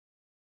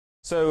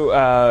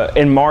So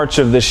in March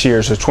of this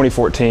year, so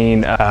 2014,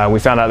 we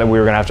found out that we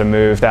were going to have to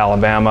move to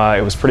Alabama.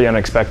 It was pretty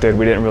unexpected.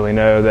 We didn't really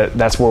know that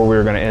that's where we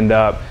were going to end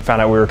up.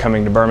 Found out we were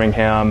coming to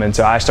Birmingham, and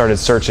so I started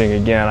searching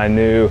again. I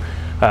knew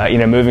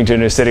moving to a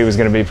new city was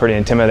going to be pretty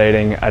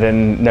intimidating. I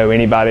didn't know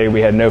anybody.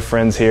 We had no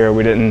friends here.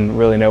 We didn't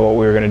really know what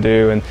we were going to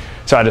do, and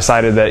so I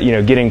decided that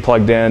getting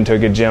plugged into a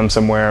good gym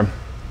somewhere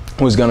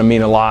was going to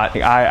mean a lot.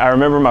 I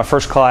remember my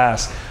first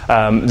class.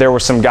 There were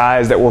some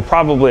guys that were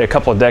probably a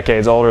couple of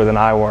decades older than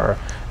I were.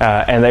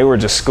 And they were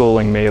just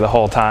schooling me the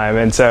whole time,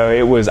 and so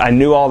I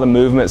knew all the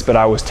movements, but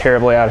I was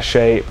terribly out of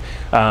shape.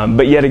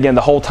 But yet again,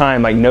 the whole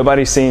time,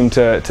 nobody seemed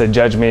to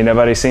judge me.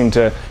 Nobody seemed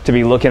to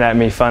be looking at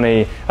me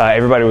funny.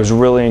 Everybody was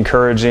really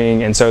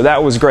encouraging, and so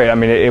that was great. I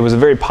mean, it was a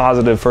very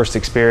positive first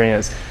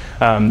experience.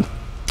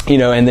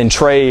 And then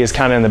Trey is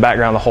kind of in the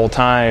background the whole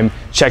time,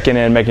 checking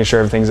in, making sure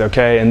everything's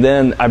okay. And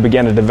then I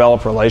began to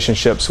develop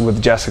relationships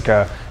with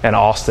Jessica and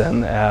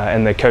Austin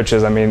and the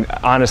coaches. I mean,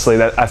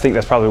 honestly, I think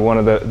that's probably one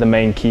of the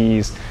main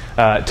keys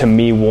to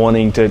me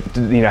wanting to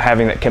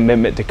having that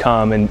commitment to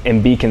come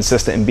and be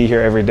consistent and be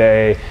here every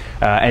day,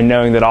 and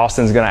knowing that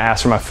Austin's going to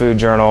ask for my food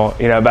journal,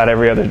 about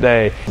every other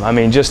day. I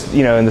mean, just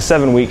in the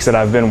 7 weeks that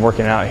I've been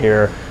working out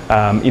here,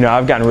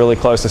 I've gotten really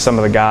close to some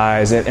of the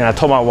guys, and I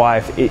told my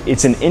wife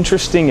it's an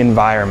interesting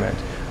environment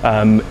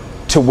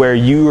to where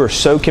you are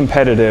so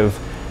competitive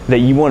that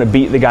you want to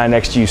beat the guy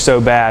next to you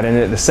so bad, and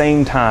at the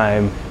same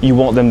time you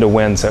want them to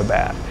win so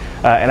bad.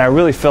 And I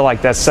really feel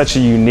like that's such a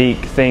unique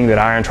thing that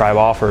Iron Tribe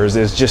offers,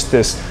 is just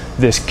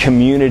this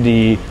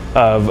community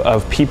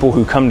of people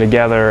who come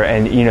together,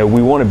 and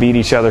we want to beat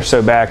each other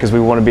so bad because we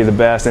want to be the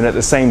best, and at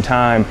the same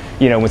time,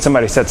 when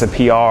somebody sets a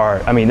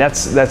PR, I mean,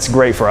 that's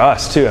great for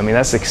us too. I mean,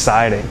 that's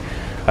exciting.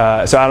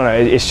 So I don't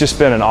know, it's just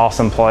been an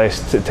awesome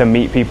place to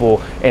meet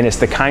people, and it's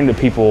the kind of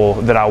people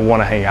that I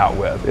want to hang out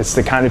with. It's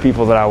the kind of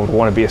people that I would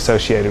want to be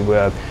associated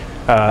with.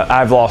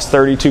 I've lost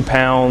 32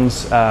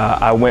 pounds.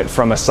 I went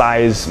from my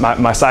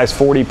size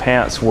 40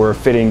 pants were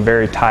fitting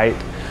very tight,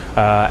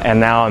 and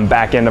now I'm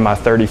back into my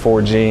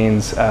 34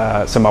 jeans,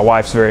 so my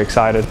wife's very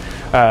excited.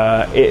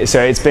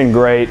 So it's been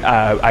great.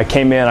 I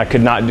came in, I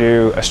could not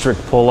do a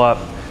strict pull-up.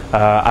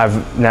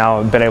 I've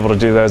now been able to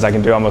do those. I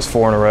can do almost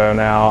 4 in a row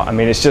now. I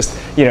mean, it's just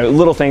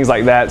little things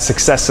like that,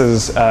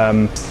 successes,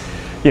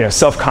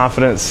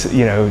 self-confidence,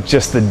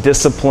 just the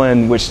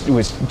discipline, which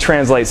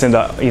translates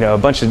into a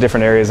bunch of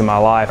different areas in my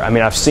life. I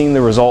mean, I've seen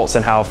the results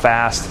and how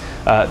fast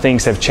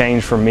things have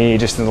changed for me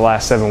just in the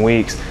last 7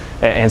 weeks,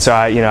 and so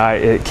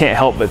I can't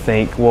help but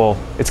think, well,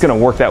 it's going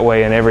to work that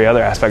way in every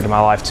other aspect of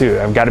my life too.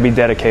 I've got to be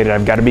dedicated.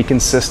 I've got to be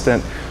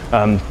consistent.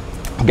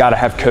 I've got to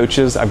have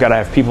coaches. I've got to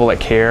have people that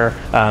care.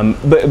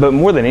 But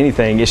more than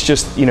anything, it's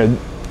just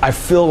I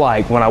feel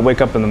like when I wake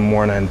up in the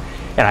morning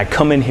and I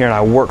come in here and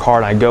I work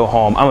hard and I go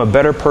home, I'm a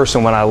better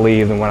person when I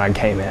leave than when I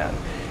came in.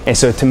 And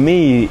so to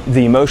me,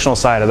 the emotional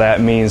side of that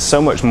means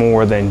so much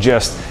more than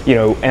just,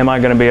 am I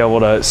going to be able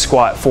to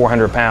squat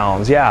 400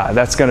 pounds? Yeah,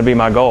 that's going to be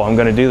my goal. I'm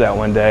going to do that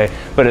one day.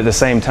 But at the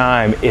same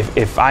time,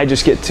 if I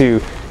just get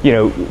to,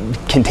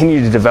 continue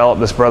to develop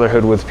this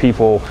brotherhood with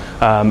people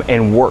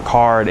and work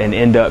hard and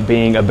end up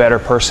being a better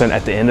person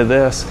at the end of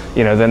this,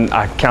 then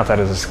I count that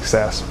as a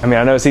success. I mean,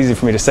 I know it's easy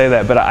for me to say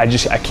that, but I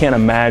can't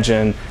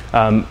imagine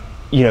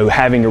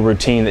having a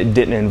routine that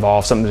didn't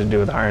involve something to do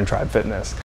with Iron Tribe Fitness.